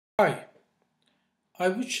Hi, I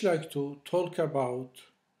would like to talk about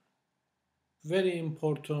very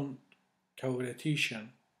important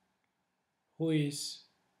theoretician who is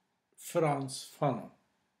Frantz Fanon.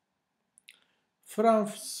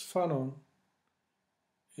 Frantz Fanon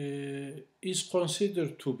is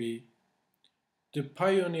considered to be the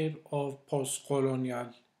pioneer of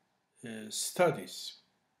post-colonial studies.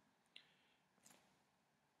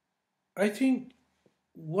 I think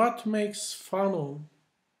what makes Fanon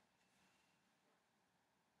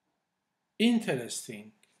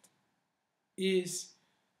interesting is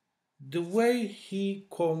the way he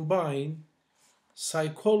combined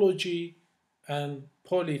psychology and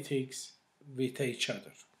politics with each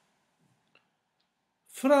other.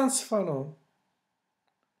 Frantz Fanon,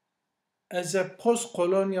 as a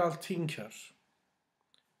post-colonial thinker,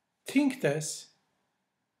 think that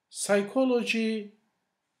psychology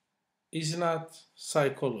is not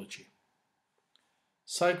psychology.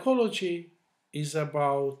 Psychology is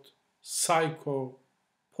about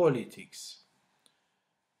psychopolitics.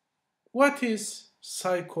 What is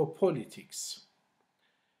psychopolitics?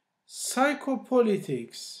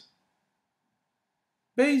 Psychopolitics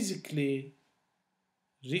basically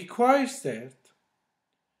requires that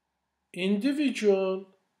individual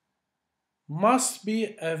must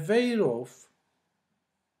be aware of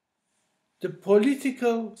the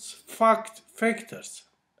political factors.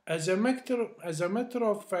 As a matter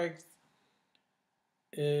of fact,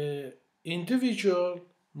 individual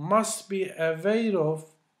must be aware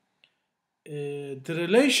of the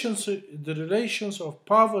relations of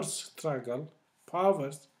powers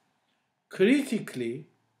critically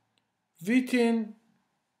within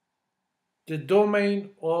the domain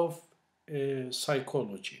of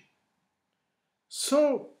psychology.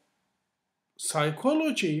 So,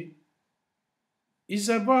 psychology is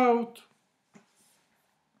about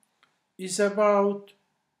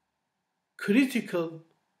critical.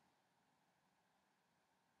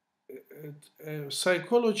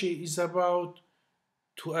 Psychology is about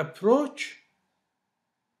to approach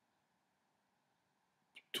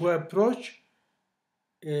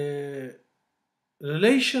uh,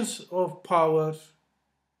 relations of power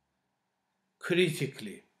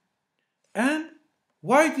critically. And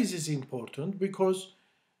why this is important? Because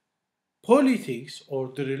politics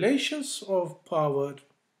or the relations of power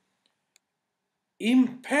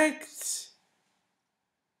impacts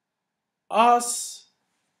us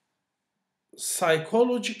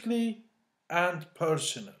psychologically and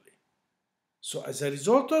personally. So as a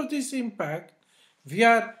result of this impact, we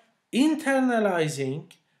are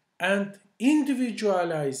internalizing and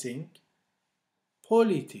individualizing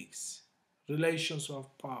politics, relations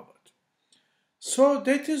of power. So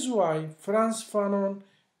that is why Frantz Fanon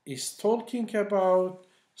is talking about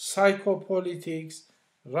psychopolitics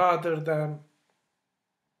rather than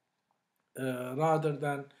uh,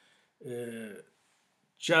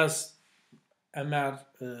 just a mere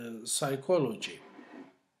psychology.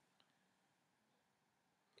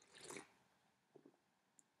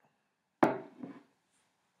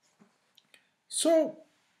 So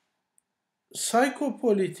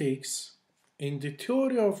psychopolitics in the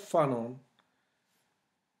theory of Fanon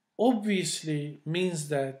obviously means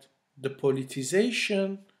that the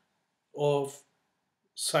politicization of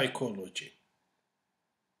psychology.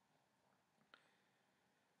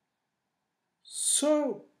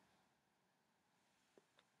 So,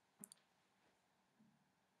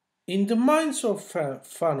 in the minds of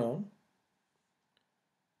Fanon,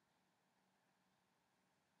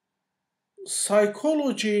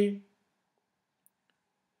 psychology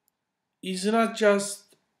is not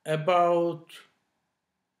just about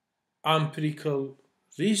empirical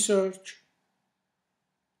research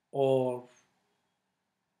or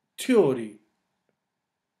theory.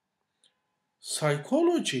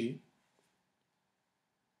 Psychology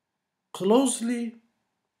closely,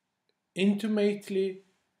 intimately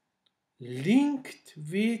linked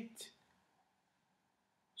with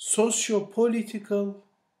socio-political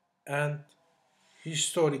and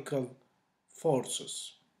historical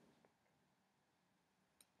forces.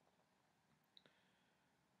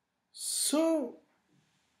 So,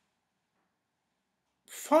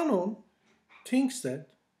 Fanon thinks that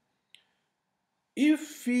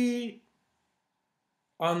if we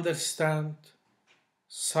understand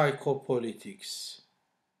psychopolitics,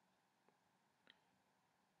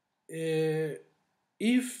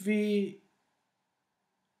 if we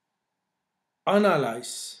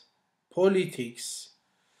analyze politics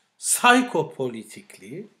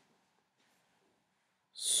psychopolitically,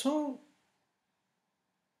 so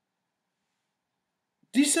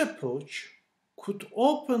this approach could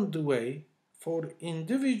open the way for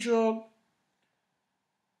individual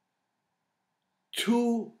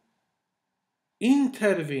to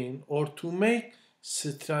intervene or to make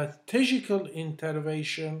strategical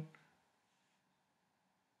intervention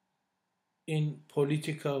in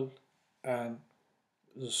political and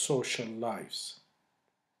social lives.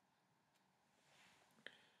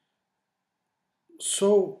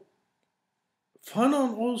 So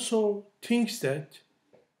Fanon also thinks that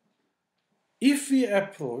if we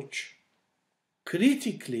approach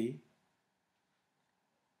critically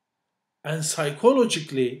and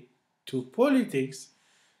psychologically to politics,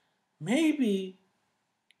 maybe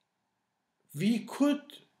we could,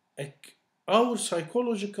 our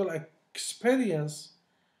psychological experience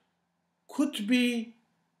could be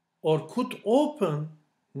or could open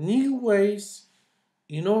new ways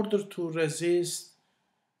in order to resist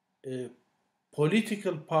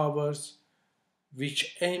political powers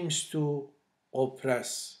which aims to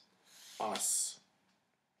oppress us.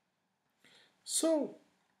 So,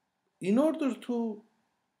 in order to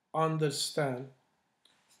understand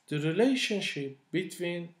the relationship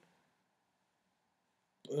between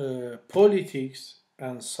politics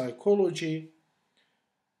and psychology,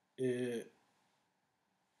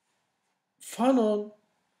 Fanon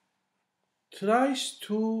tries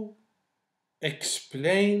to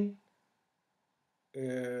explain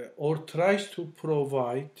or tries to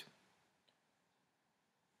provide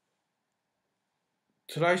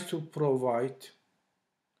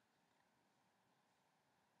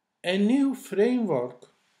a new framework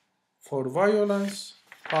for violence,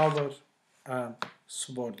 power, and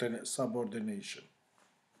subordination.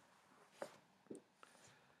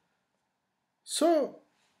 So,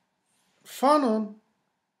 Fanon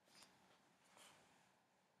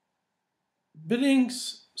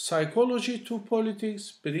brings psychology to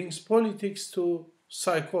politics, brings politics to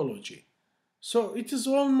psychology. So, it is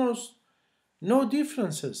almost no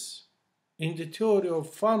differences in the theory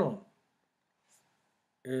of Fanon.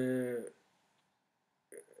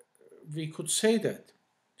 We could say that.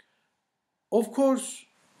 Of course,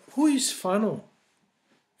 who is Fanon?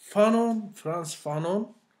 Frantz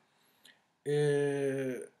Fanon,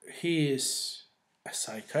 he is a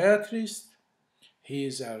psychiatrist, he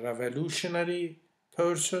is a revolutionary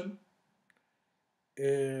person.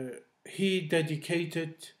 He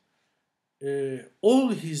dedicated all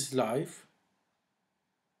his life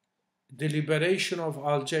the liberation of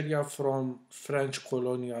Algeria from French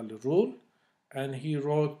colonial rule, and he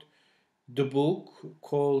wrote the book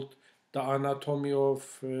called The Anatomy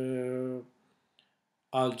of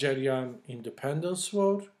Algerian Independence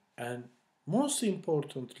War, and most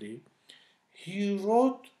importantly, he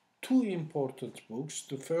wrote two important books.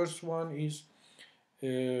 The first one is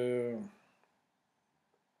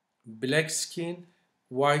Black Skin,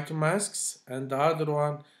 White Masks, and the other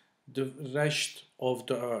one, The Rest of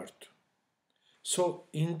the Earth. So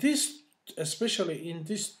in this, especially in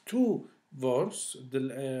these two works,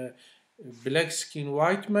 the Black Skin,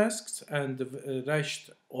 White Masks, and the Rest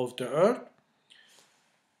of the Earth,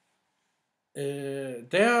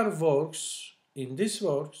 they are works. In these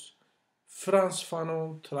works, Frantz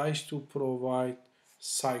Fanon tries to provide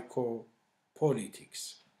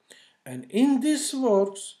psychopolitics. And in these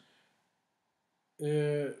works,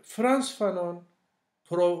 Frantz Fanon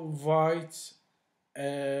provides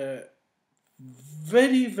a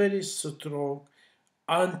very, very strong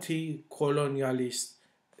anti-colonialist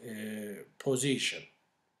position.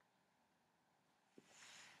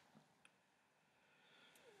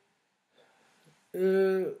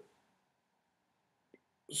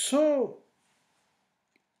 So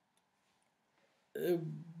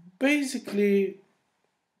basically,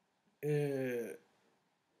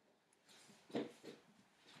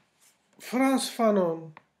 Frantz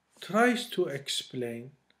Fanon tries to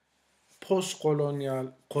explain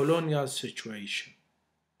post-colonial situation.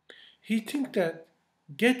 He thinks that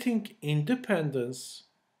getting independence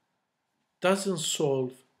doesn't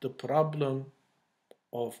solve the problem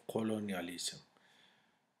of colonialism.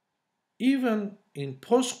 Even in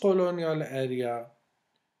post-colonial area,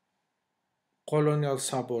 colonial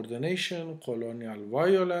subordination, colonial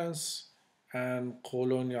violence, and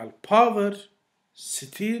colonial power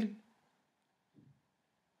still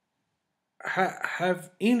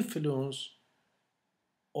have influence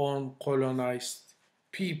on colonized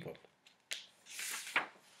people.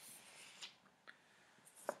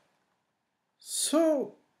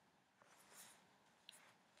 So,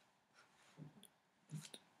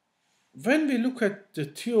 when we look at the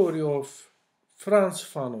theory of Frantz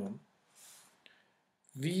Fanon,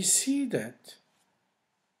 we see that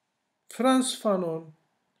Frantz Fanon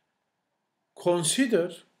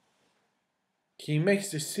he makes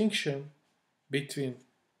distinction between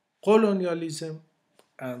colonialism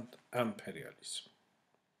and imperialism.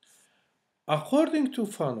 According to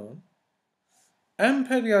Fanon,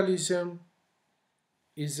 imperialism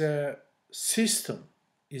is a system,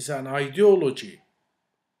 is an ideology,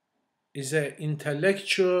 is an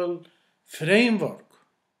intellectual framework.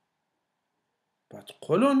 But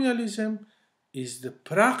colonialism is the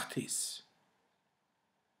practice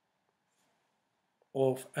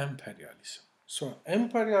of imperialism. So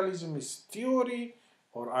imperialism is theory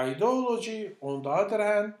or ideology. On the other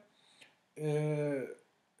hand,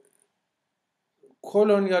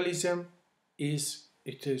 colonialism is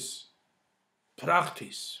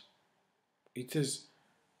practice. It is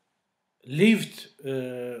lived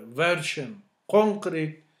version,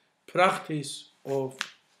 concrete practice of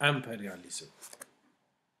imperialism.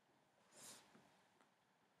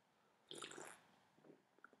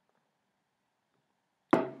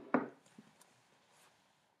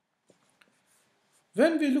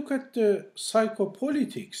 When we look at the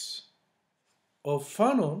psychopolitics of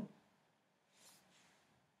Fanon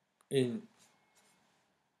in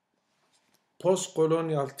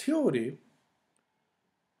post-colonial theory,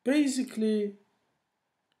 basically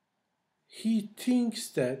he thinks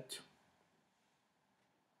that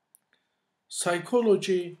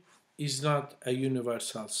psychology is not a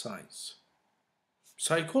universal science.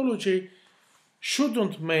 Psychology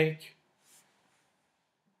shouldn't make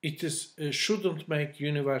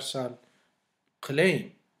universal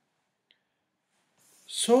claim.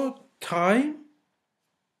 So time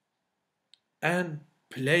and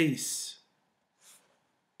place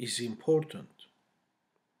is important.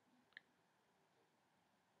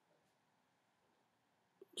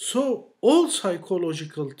 So all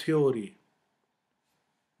psychological theory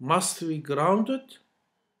must be grounded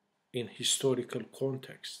in historical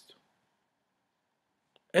context.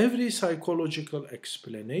 Every psychological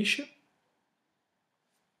explanation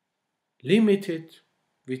limited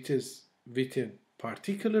within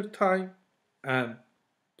particular time and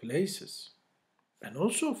places. And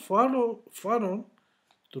also Fanon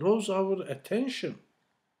draws our attention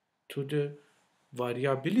to the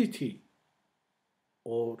variability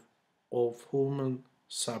of human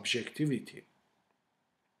subjectivity.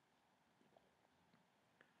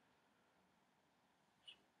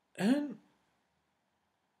 And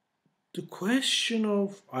the question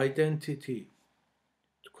of identity,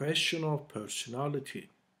 the question of personality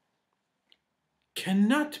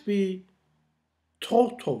cannot be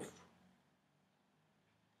thought of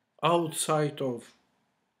outside of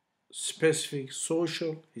specific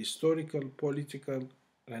social, historical, political,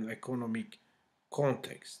 and economic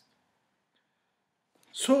context.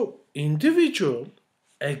 So individual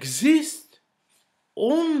exist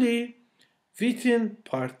only within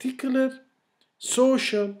particular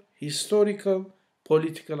social, historical,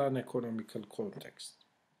 political, and economical context.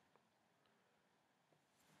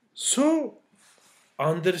 So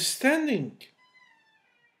understanding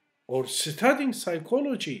or studying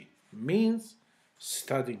psychology means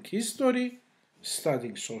studying history,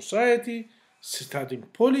 studying society, studying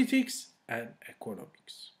politics and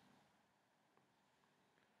economics.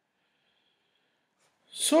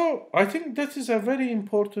 So I think that is a very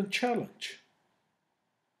important challenge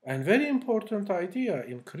and very important idea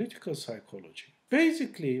in critical psychology.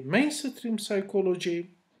 Basically, mainstream psychology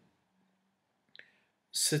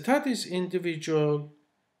studies individual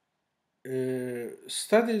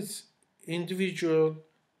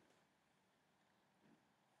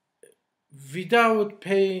without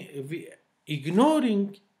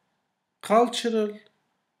ignoring cultural,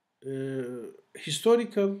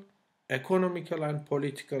 historical, economical, and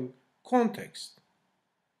political context.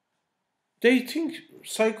 They think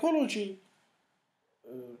psychology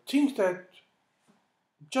think that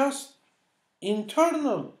just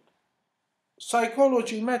internal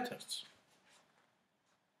psychology matters.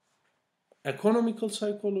 Economical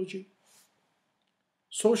psychology,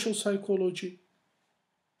 social psychology,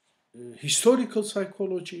 historical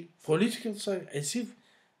psychology, political psychology, as if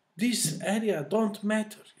this area don't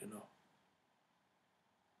matter,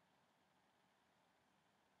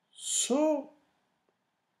 So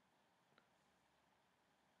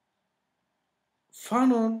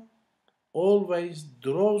Fanon always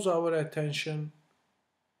draws our attention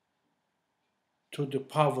to the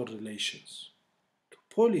power relations, to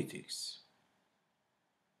politics,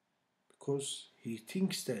 because he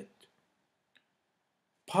thinks that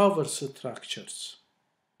power structures,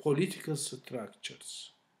 political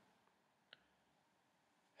structures,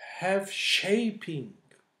 have shaping,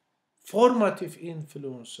 formative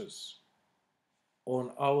influences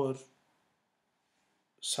on our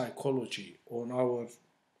psychology, on our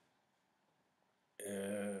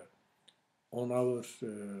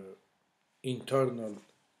internal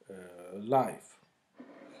life.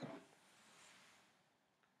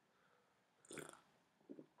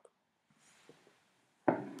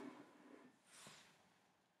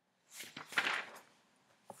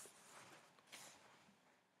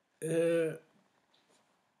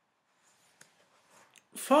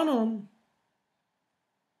 Fanon,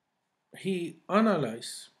 he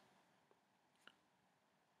analyzed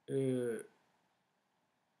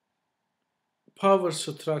power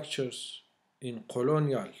structures in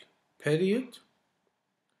colonial period,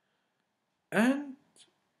 and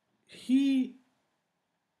he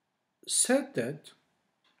said that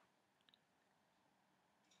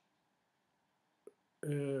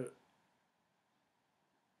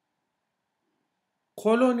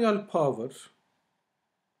colonial power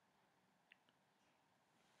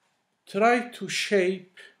tried to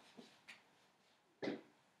shape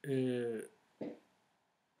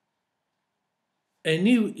a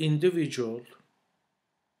new individual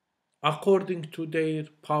according to their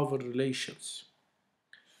power relations.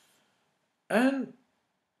 And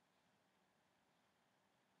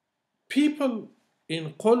people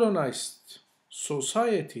in colonized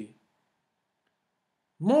society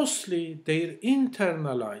mostly they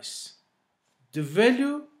internalize the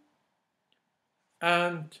value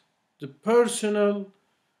and the personal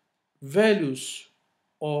values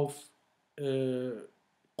of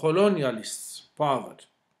colonialists' power.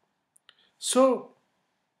 So,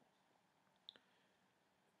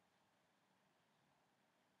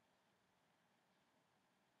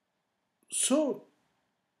 so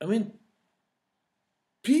I mean,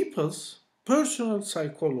 people's personal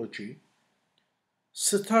psychology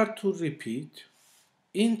start to repeat,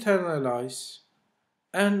 internalize,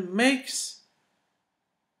 and makes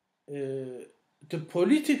the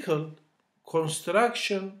political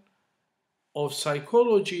construction of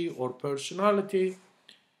psychology or personality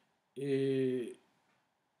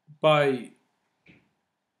by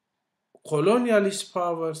colonialist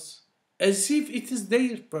powers as if it is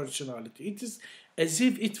their personality. It is as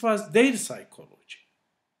if it was their psychology.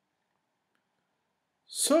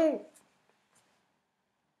 So,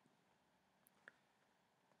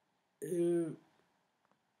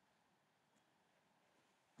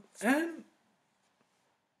 and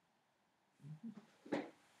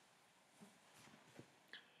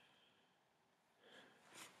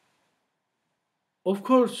of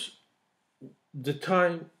course, the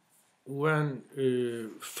time when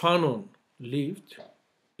Fanon lived,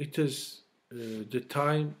 it is the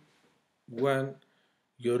time when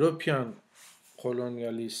European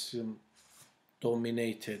colonialism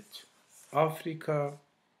dominated Africa,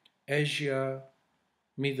 Asia,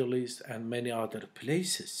 Middle East, and many other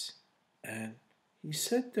places. And he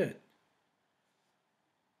said that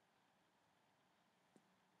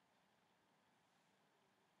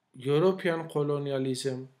European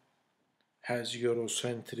colonialism has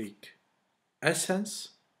Eurocentric essence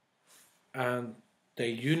and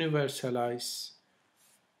they universalize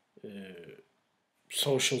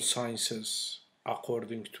social sciences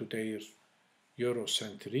according to their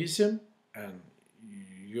Eurocentrism and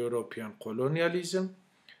European colonialism.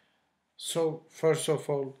 So, first of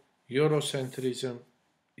all, Eurocentrism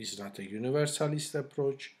is not a universalist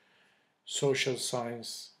approach. Social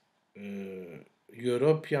science,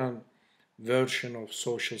 European version of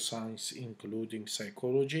social science, including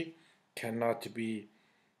psychology, cannot be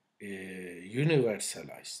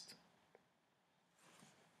universalized.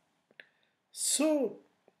 So,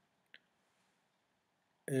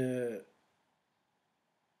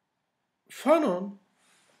 Fanon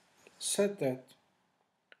said that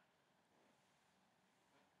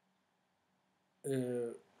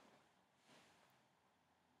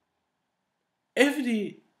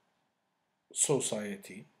every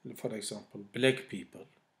society, for example, black people,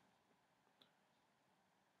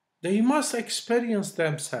 they must experience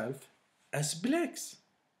themselves as blacks,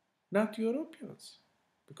 not Europeans,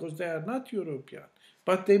 because they are not European.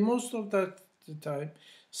 But they most of the time,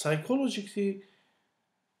 psychologically,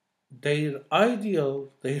 their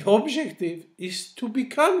ideal, their objective is to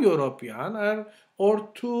become European or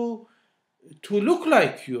to look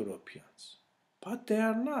like Europeans. But they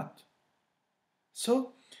are not.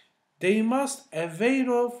 So they must aware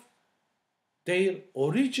of their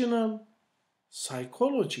original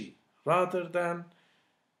psychology rather than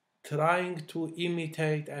trying to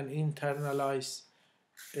imitate and internalize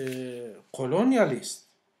colonialist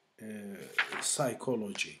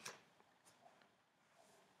psychology.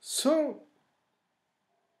 So,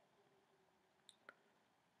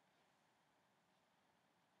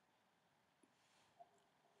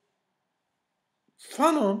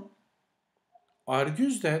 Fanon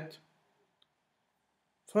argues that,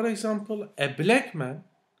 for example, a black man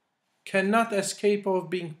cannot escape of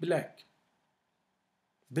being black.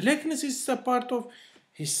 Blackness is a part of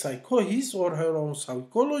his or her own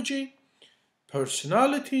psychology,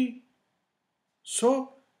 personality.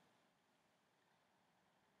 So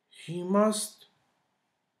he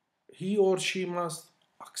or she must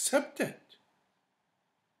accept it.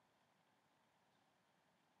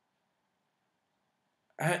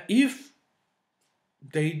 And if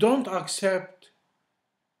they don't accept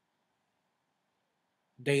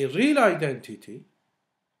their real identity,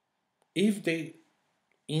 if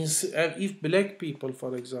black people,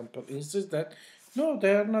 for example, insist that no,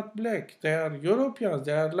 they are not black, they are Europeans,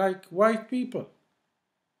 they are like white people,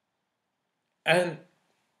 and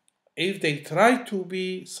if they try to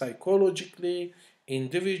be psychologically,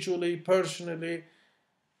 individually, personally,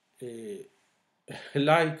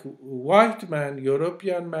 like white man,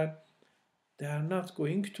 European man, they are not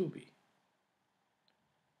going to be.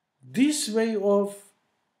 This way of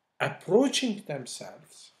approaching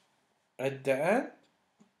themselves, at the end,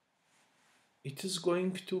 it is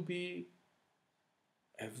going to be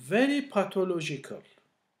a very pathological,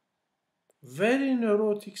 very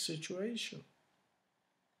neurotic situation.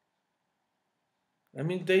 I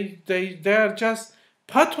mean, they are just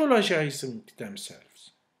pathologizing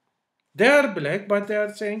themselves. They are black, but they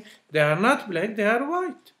are saying they are not black, they are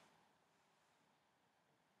white.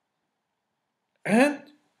 And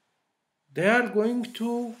they are going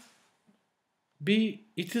to be,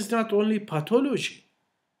 it is not only pathology,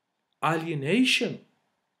 alienation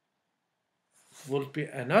will be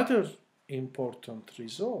another important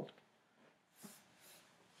result.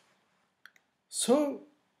 So,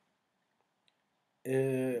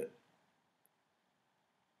 the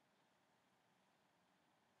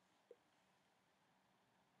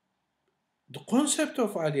concept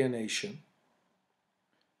of alienation,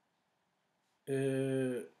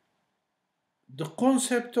 the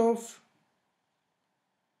concept of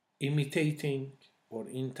imitating or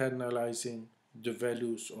internalizing the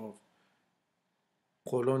values of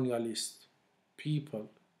colonialist people.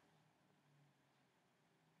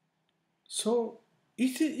 So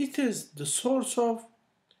it is the source of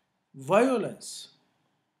violence.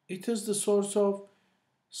 It is the source of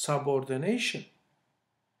subordination.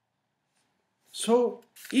 So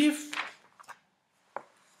if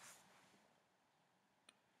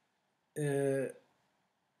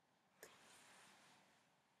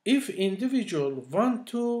individuals want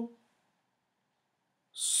to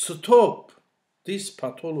stop this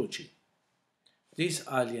pathology, this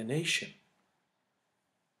alienation,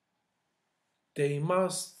 they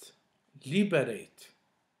must liberate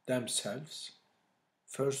themselves,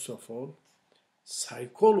 first of all,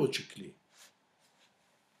 psychologically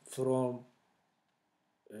from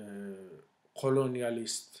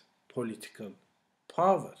colonialist political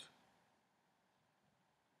power.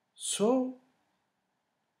 So,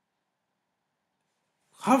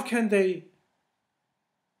 how can they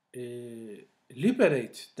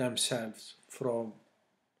liberate themselves from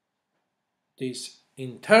this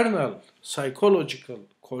internal psychological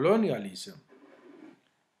colonialism?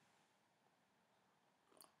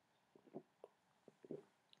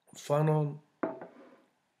 Fanon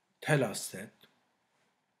tells us that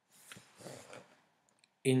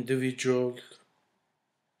individuals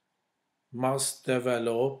must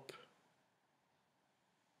develop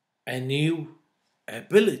a new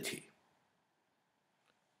ability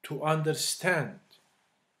to understand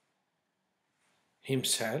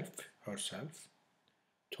himself, herself,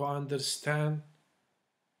 to understand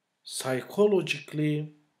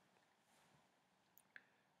psychologically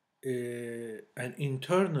and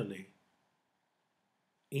internally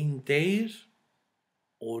in their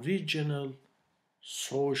original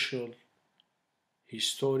social,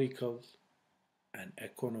 historical, and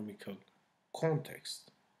economical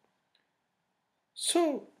context.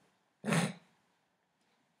 So,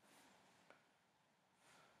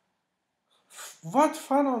 what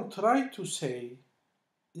Fanon tried to say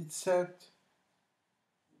is that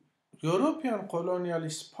European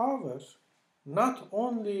colonialist power not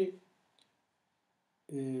only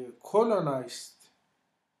colonized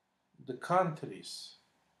the countries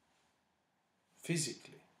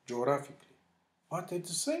physically, geographically, but at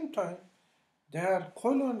the same time,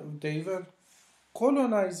 they were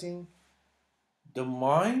colonizing the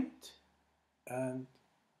mind and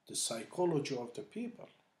the psychology of the people.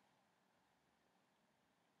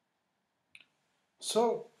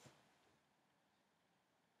 So,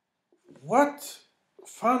 what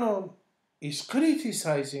Fanon is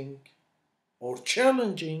criticizing or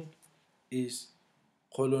challenging is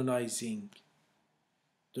colonizing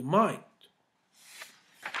the mind.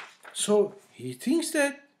 So he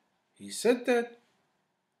said that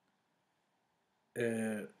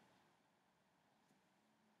uh,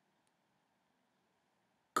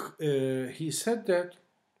 he said that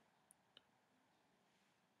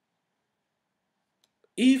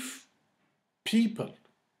if people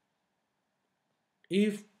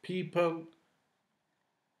if people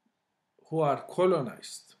who are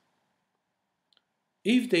colonized,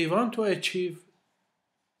 if they want to achieve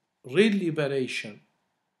real liberation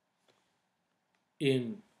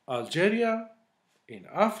in Algeria, in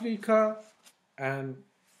Africa, and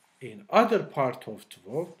in other parts of the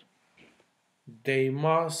world, they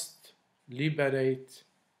must liberate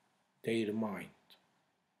their mind.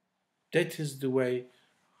 That is the way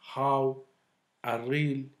how a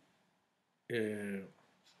real uh,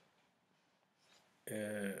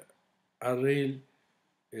 uh, a real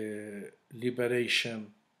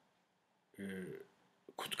liberation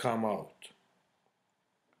could come out.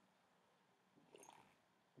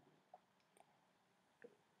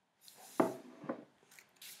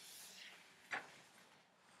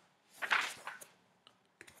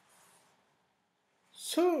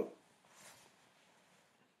 So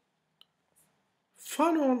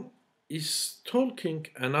Fanon is talking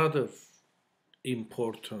another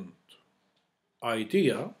important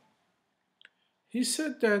idea. He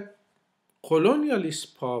said that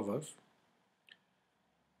colonialist power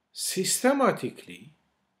systematically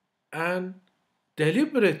and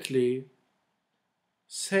deliberately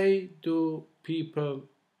say to people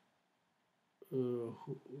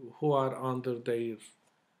who are under their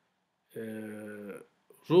uh,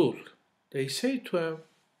 rule, they say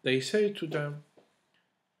to them,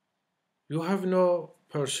 you have no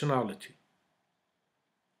personality.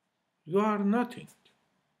 You are nothing.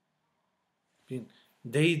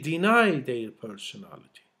 They deny their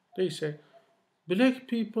personality. They say, black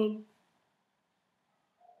people,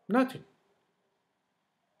 nothing.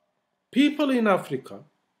 People in Africa,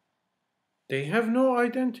 they have no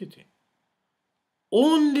identity.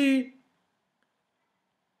 Only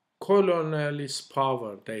colonialist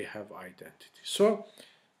power, they have identity. So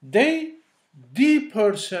they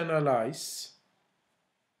depersonalize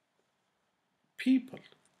people.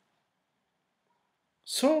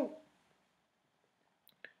 So,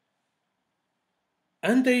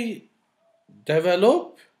 and they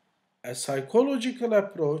develop a psychological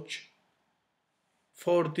approach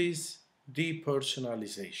for these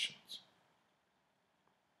depersonalizations.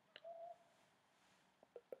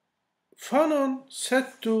 Fanon said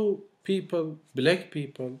to people, black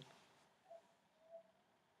people,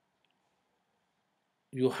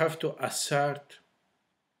 you have to assert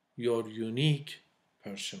your unique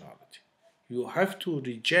personality. You have to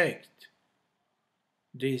reject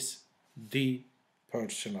these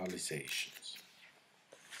depersonalizations.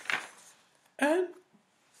 And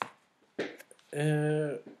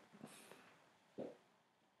uh,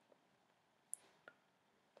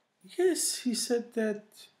 yes, he said that,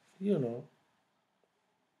 you know,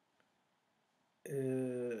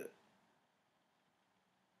 uh,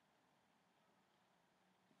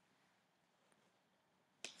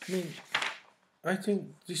 I mean, I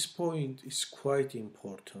think this point is quite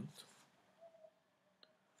important.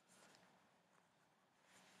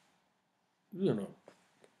 You know,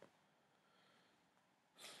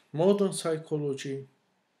 modern psychology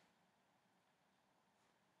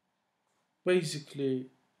basically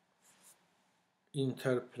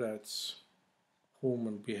interprets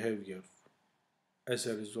human behavior as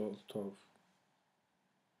a result of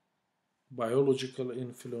biological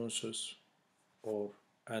influences or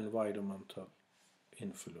environmental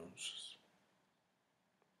influences.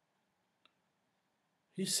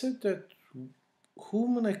 He said that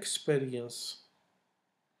human experience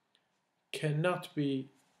cannot be,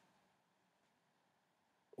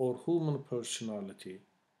 or human personality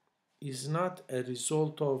is not a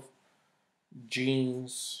result of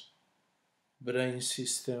genes, brain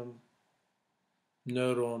system,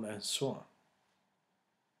 neuron, and so on.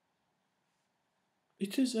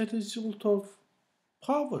 It is a result of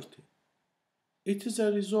poverty. It is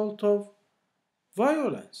a result of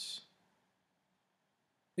violence.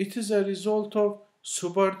 It is a result of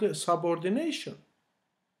subordination.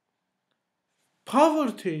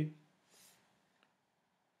 Poverty,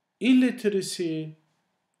 illiteracy,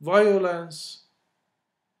 violence,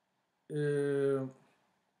 uh,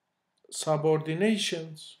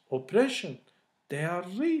 subordinations, oppression, they are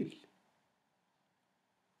real.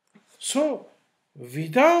 So,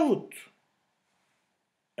 without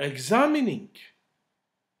examining,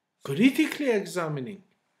 critically examining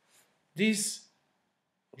this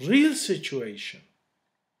real situation,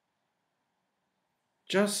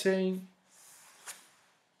 just saying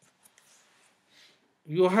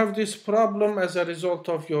you have this problem as a result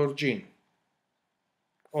of your gene,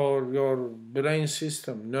 or your brain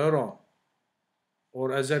system, neuron,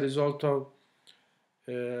 or as a result of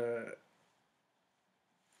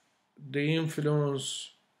the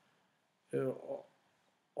influence uh,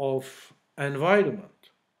 of environment.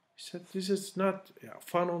 He said this is not, yeah,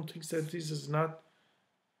 Fanon thinks that this is not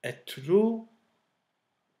a true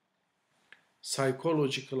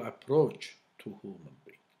psychological approach to human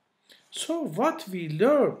being. So what we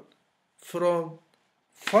learn from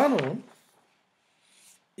Fanon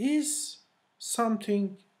is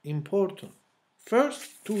something important.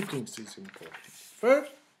 First, two things is important.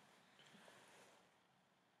 First,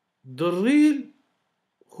 the real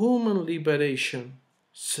human liberation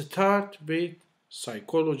start with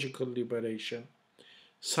psychological liberation.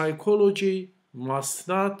 Psychology must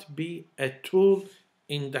not be a tool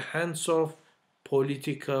in the hands of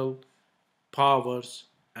political powers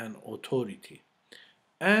and authority.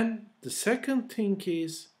 And the second thing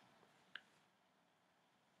is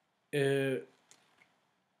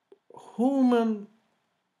human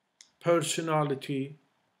personality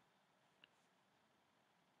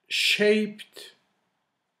shaped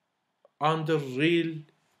under real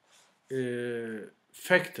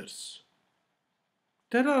factors.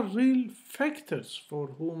 There are real factors for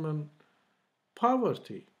human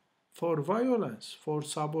poverty, for violence, for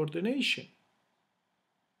subordination.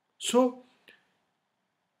 So,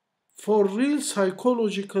 for real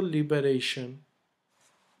psychological liberation,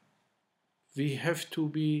 we have to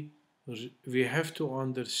be, we have to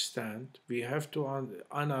understand, we have to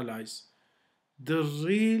analyze the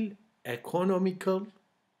real economical,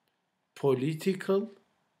 political,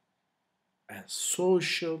 and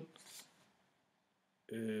social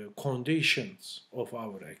conditions of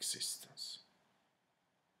our existence.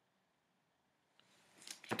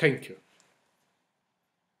 Thank you.